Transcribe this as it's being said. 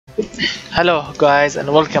Hello guys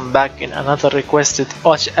and welcome back in another requested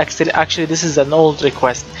watch. Actually this is an old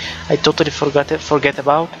request I totally forget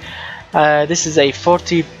about. This is a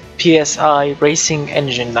 40 PSI racing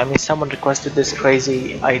engine. I mean, someone requested this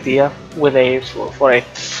crazy idea with a for a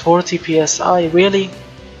 40 PSI. Really?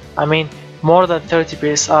 I mean, more than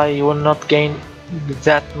 30 PSI you will not gain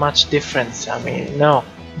that much difference. I mean, no,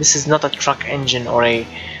 this is not a truck engine or a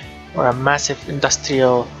massive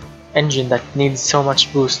industrial engine that needs so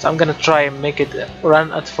much boost. I'm gonna try and make it run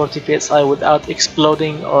at 40 psi without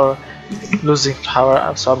exploding or losing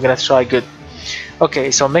power, so I'm gonna try good.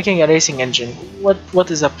 Okay, so making a racing engine, what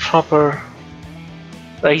is a proper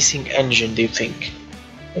racing engine, do you think?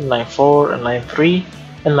 Inline 4, inline 3,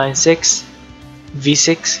 inline 6,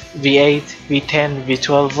 V6, V8, V10,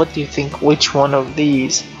 V12, what do you think, which one of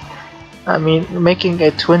these? I mean, making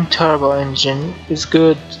a twin turbo engine is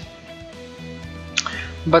good,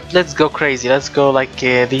 but let's go crazy. Let's go like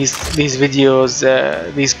these videos,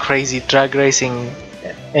 these crazy drag racing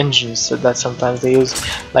engines that sometimes they use,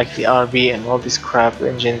 like the RB and all these crap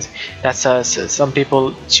engines. That's some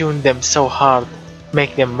people tune them so hard,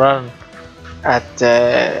 make them run at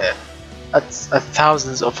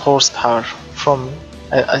thousands of horsepower from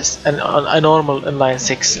a normal inline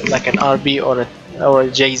 6, like an RB or a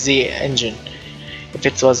JZ engine. If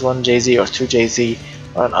it was one JZ or two JZ,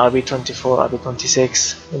 or an RB24,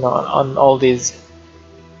 RB26, you know, on all these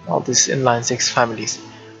inline 6 families.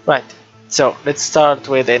 Right, so let's start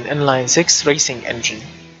with an inline 6 racing engine.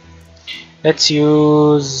 Let's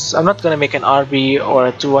use, I'm not gonna make an RB or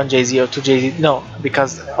a 1JZ or 2JZ, no,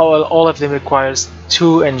 because all of them requires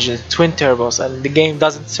two engines, twin turbos, and the game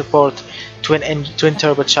doesn't support twin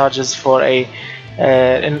turbochargers for a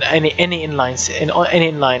in any inlines,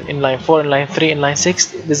 inline 4, inline 3, inline 6.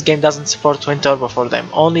 This game doesn't support twin turbo for them,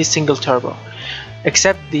 only single turbo,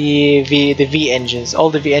 except the V engines. All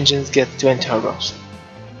the V engines get twin turbos.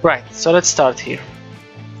 Right, so let's start here.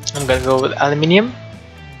 I'm gonna go with aluminium,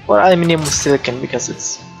 or aluminium with silicon, because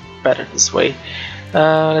it's better this way.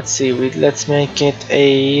 Let's see, let's make it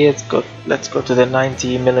a, let's go to the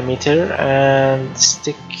 90mm and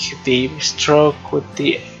stick the stroke with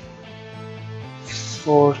the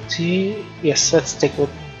 40. Yes, let's stick with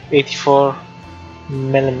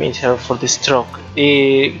 84mm for the stroke.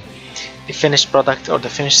 The finished product, or the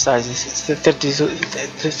finished size, is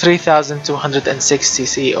 3206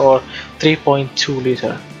 cc or 3.2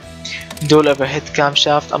 liter. Dual overhead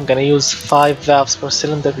camshaft. I'm gonna use 5 valves per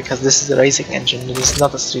cylinder because this is a racing engine, this is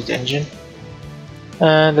not a street engine.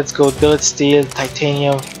 And let's go with billet steel,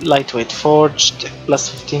 titanium, lightweight forged, plus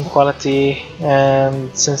 15 quality.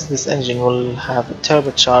 And since this engine will have a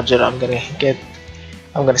turbocharger, I'm gonna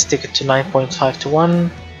stick it to 9.5 to 1.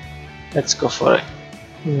 Let's go for it.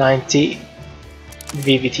 90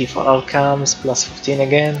 VVT for all cams, plus 15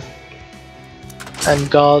 again. And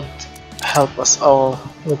God help us all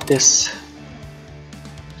with this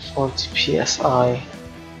 40 PSI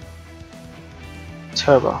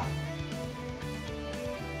turbo.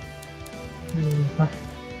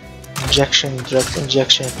 Injection, direct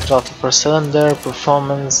injection, throttle per cylinder,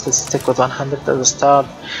 performance, let's stick with 100 at the start,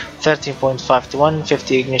 13.5 to 1,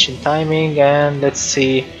 50 ignition timing, and let's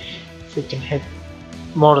see if we can hit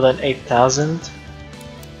more than 8,000.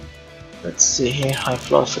 Let's see here, high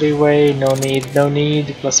flow 3-way, no need,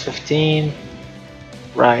 plus 15.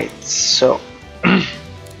 Right, so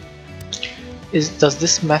does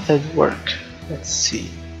this method work? Let's see,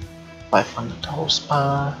 500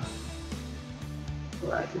 horsepower.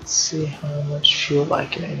 Right, let's see how much fuel I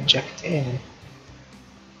can inject in.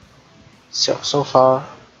 So far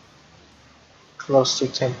close to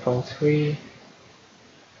 10.3.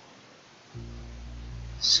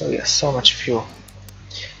 So yes, so much fuel.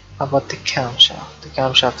 How about the camshaft? The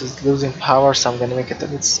camshaft is losing power, so I'm gonna make it a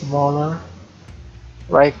bit smaller.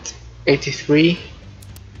 Right, 83.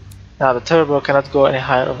 Now the turbo cannot go any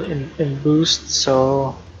higher in boost,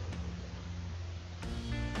 so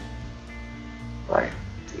right,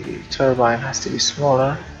 the turbine has to be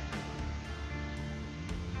smaller.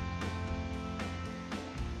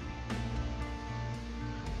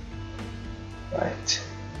 Right,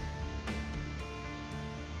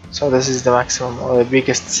 so this is the maximum or the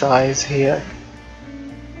biggest size here.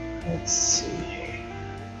 Let's see,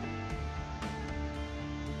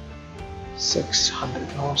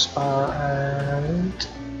 600 horsepower and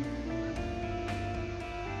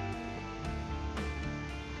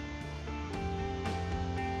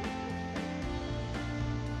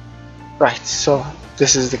right, so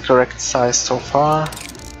this is the correct size so far.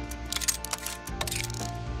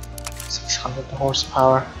 600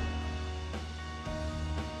 horsepower.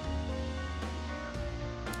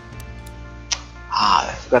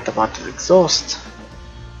 forgot about the exhaust.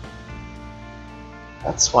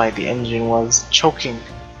 That's why the engine was choking.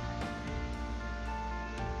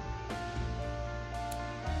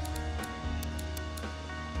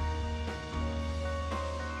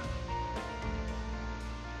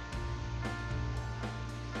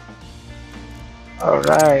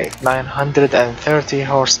 Alright, 930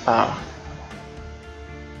 horsepower.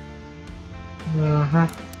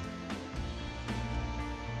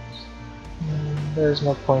 There's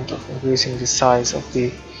no point of increasing the size of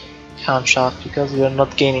the camshaft because we are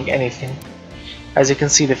not gaining anything. As you can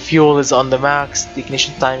see, the fuel is on the max, the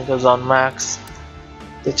ignition time goes on max,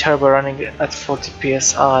 the turbo running at 40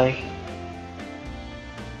 PSI.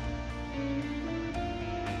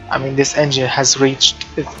 I mean, this engine has reached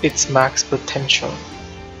its max potential.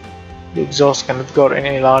 The exhaust cannot go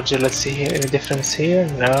any larger. Let's see here, any difference here?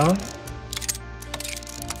 No.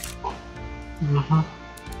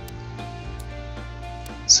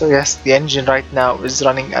 So yes, the engine right now is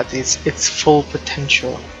running at its full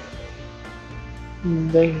potential.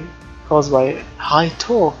 They caused by high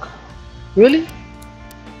torque. Really?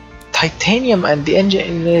 Titanium and the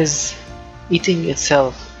engine is eating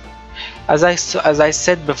itself. As I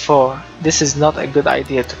said before, this is not a good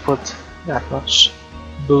idea to put that much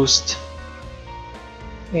boost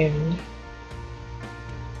in,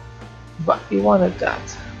 but we wanted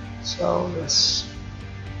that, so yes,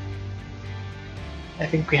 I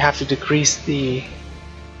think we have to decrease the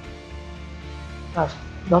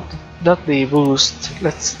not the boost.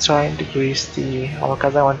 Let's try and decrease the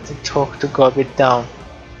because I want the torque to go a bit down.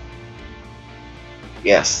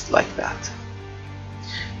 Yes, like that.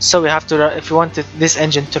 So we have to run, if we wanted this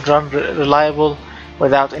engine to run reliable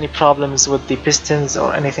without any problems with the pistons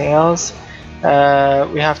or anything else,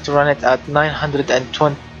 we have to run it at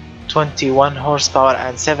 921 horsepower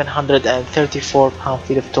and 734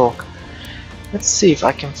 pound-feet of torque. Let's see if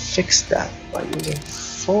I can fix that by using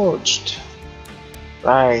forged.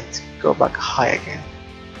 Right, go back high again.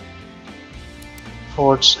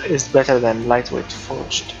 Forged is better than lightweight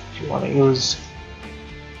forged if you want to use.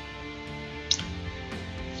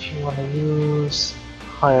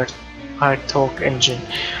 Higher torque engine.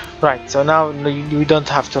 Right, so now we don't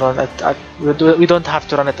have to run it at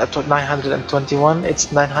 921.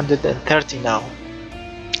 It's 930 now,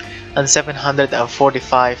 and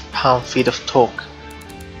 745 pound-feet of torque.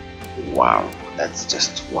 Wow, that's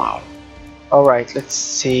just wow. All right, let's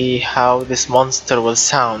see how this monster will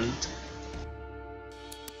sound.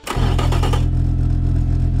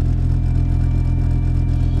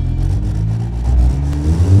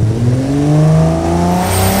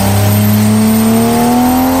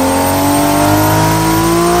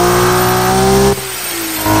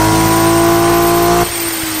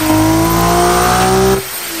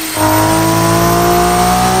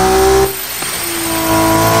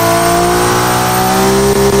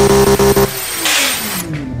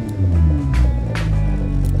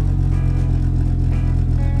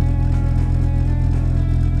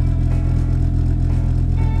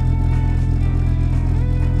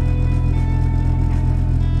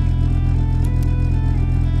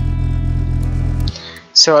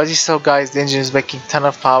 So as you saw, guys, the engine is making ton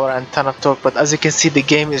of power and ton of torque, but as you can see, the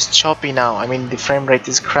game is choppy now. I mean, the frame rate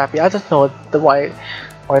is crappy. I don't know why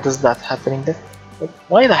does that happening.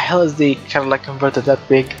 Why the hell is the catalytic converter that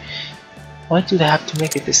big? Why do they have to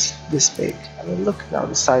make it this big? I mean, look now,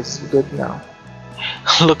 the size is good now.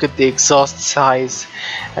 Look at the exhaust size,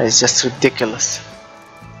 and it's just ridiculous.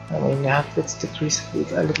 I mean, let's decrease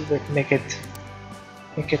it a little bit, make it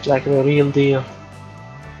like the real deal.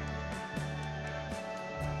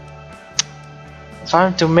 If I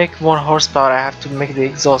want to make more horsepower, I have to make the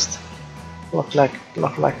exhaust look like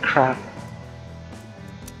crap.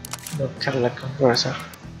 No catalytic converter.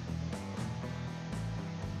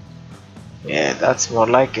 Yeah, that's more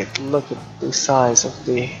like it. Look at the size of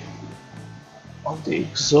the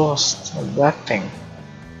exhaust of that thing.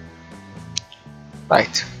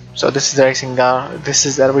 Right. So this is a racing car. This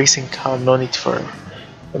is a racing car. No need for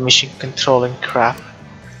emission controlling crap.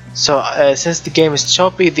 So since the game is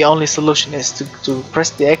choppy, the only solution is to press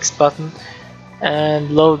the X button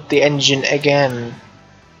and load the engine again.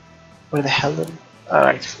 Where the hell did it?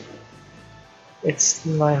 Alright, it's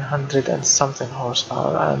 900 and something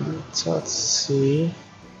horsepower, and so let's see.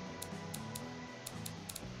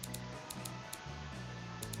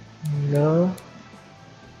 No.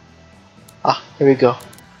 Ah, here we go.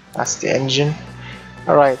 That's the engine.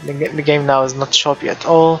 Alright, the game now is not choppy at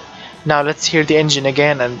all. Now let's hear the engine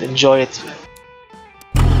again and enjoy it.